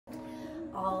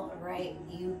All right,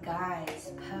 you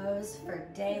guys, pose for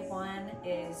day one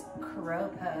is crow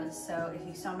pose. So if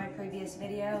you saw my previous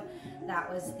video, that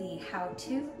was the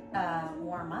how-to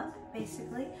warm up,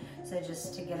 basically. So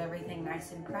just to get everything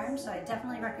nice and primed. So I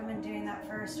definitely recommend doing that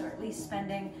first, or at least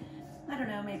spending, I don't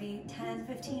know, maybe 10,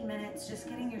 15 minutes just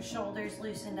getting your shoulders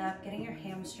loosened up, getting your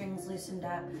hamstrings loosened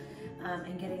up,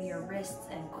 and getting your wrists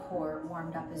and core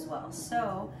warmed up as well.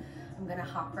 So I'm gonna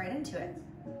hop right into it.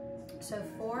 So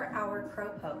for our crow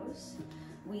pose,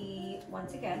 we,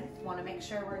 once again, want to make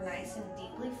sure we're nice and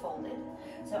deeply folded.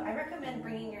 So I recommend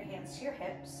bringing your hands to your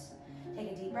hips.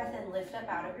 Take a deep breath in, lift up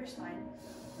out of your spine.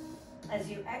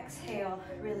 As you exhale,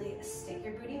 really stick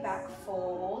your booty back,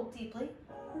 fold deeply.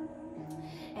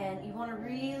 And you want to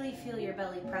really feel your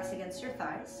belly press against your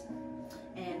thighs.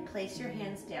 And place your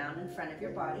hands down in front of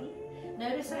your body.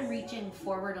 Notice I'm reaching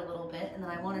forward a little bit, and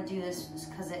then I want to do this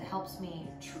because it helps me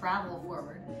travel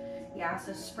forward. Yeah,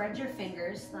 so spread your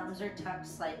fingers, thumbs are tucked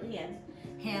slightly in,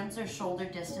 hands are shoulder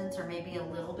distance or maybe a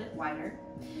little bit wider.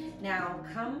 Now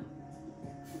come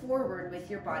forward with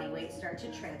your body weight, start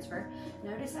to transfer.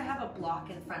 Notice I have a block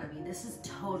in front of me. This is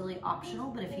totally optional,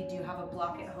 but if you do have a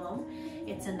block at home,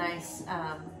 it's a nice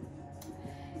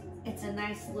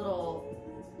little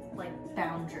like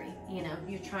boundary, you know,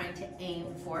 you're trying to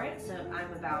aim for it. So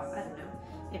I'm about, I don't know,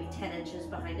 maybe 10 inches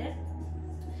behind it.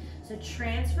 So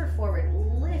transfer forward,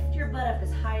 lift your butt up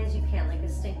as high as you can, like a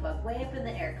stink bug, way up in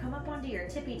the air. Come up onto your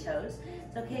tippy toes.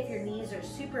 It's okay if your knees are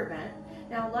super bent.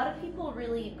 Now, a lot of people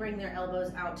really bring their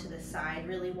elbows out to the side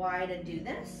really wide and do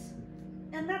this,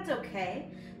 and that's okay.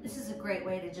 This is a great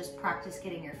way to just practice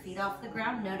getting your feet off the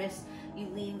ground. Notice you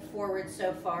lean forward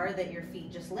so far that your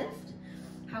feet just lift.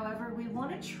 However, we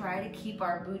want to try to keep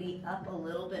our booty up a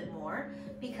little bit more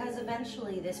because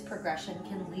eventually this progression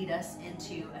can lead us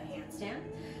into a handstand.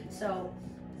 So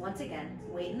once again,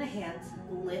 weight in the hands,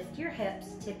 lift your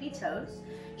hips, tippy toes,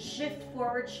 shift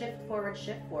forward, shift forward,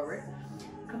 shift forward.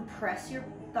 Compress your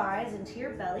thighs into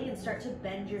your belly and start to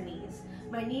bend your knees.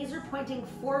 My knees are pointing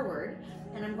forward,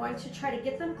 and I'm going to try to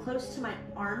get them close to my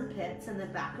armpits and the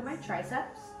back of my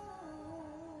triceps.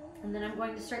 And then I'm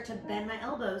going to start to bend my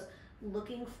elbows,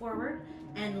 looking forward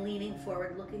and leaning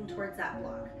forward, looking towards that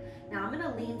block. Now I'm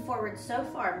gonna lean forward so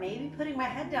far, maybe putting my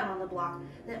head down on the block,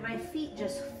 that my feet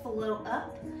just float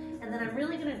up, and then I'm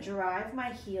really gonna drive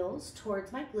my heels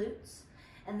towards my glutes,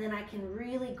 and then I can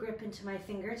really grip into my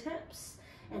fingertips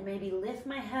and maybe lift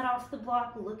my head off the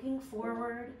block, looking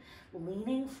forward,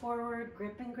 leaning forward,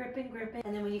 gripping, gripping, gripping.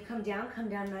 And then when you come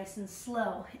down nice and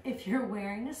slow. If you're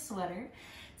wearing a sweater,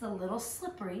 it's a little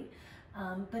slippery,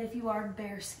 but if you are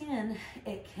bare skin,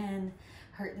 it can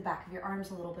hurt the back of your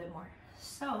arms a little bit more.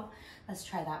 So let's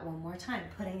try that one more time.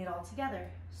 Putting it all together,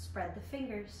 spread the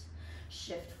fingers,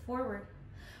 shift forward,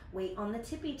 weight on the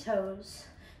tippy toes,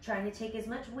 trying to take as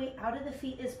much weight out of the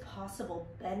feet as possible,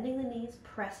 bending the knees,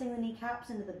 pressing the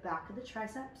kneecaps into the back of the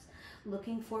triceps,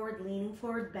 looking forward, leaning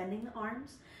forward, bending the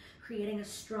arms, creating a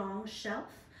strong shelf,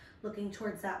 looking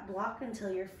towards that block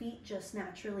until your feet just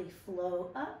naturally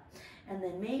flow up. And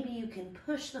then maybe you can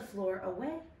push the floor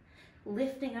away,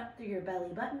 lifting up through your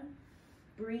belly button.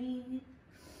 Breathe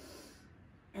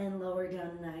and lower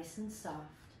down nice and soft.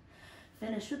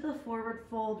 Finish with a forward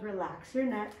fold, relax your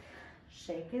neck,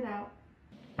 shake it out.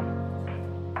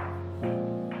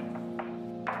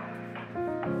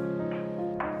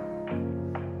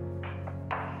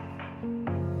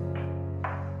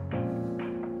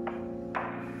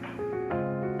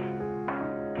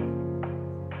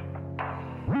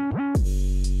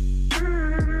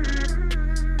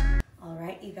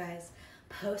 You guys,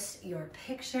 post your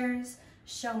pictures,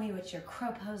 show me what your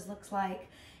crow pose looks like,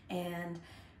 and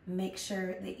make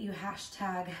sure that you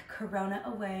hashtag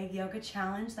CORONAWAY Yoga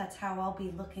Challenge. That's how I'll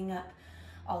be looking up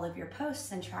all of your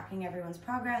posts and tracking everyone's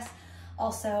progress.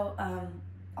 Also,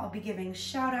 I'll be giving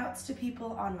shout outs to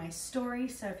people on my story.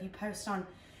 So if you post on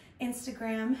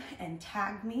Instagram and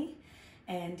tag me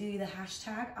and do the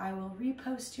hashtag, I will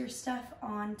repost your stuff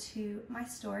onto my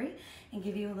story and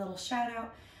give you a little shout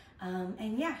out.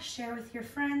 And yeah, share with your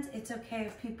friends. It's okay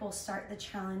if people start the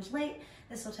challenge late.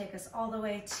 This will take us all the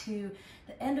way to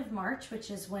the end of March,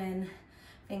 which is when,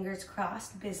 fingers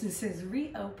crossed, businesses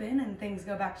reopen and things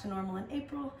go back to normal in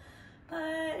April. But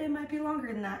it might be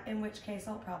longer than that, in which case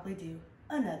I'll probably do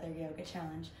another yoga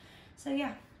challenge. So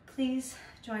yeah, please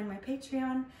join my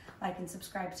Patreon, like and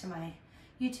subscribe to my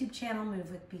YouTube channel,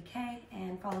 Move with BK,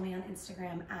 and follow me on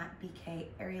Instagram at BK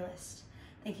Aerialist.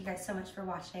 Thank you guys so much for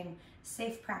watching.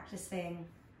 Safe practicing.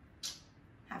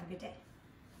 Have a good day.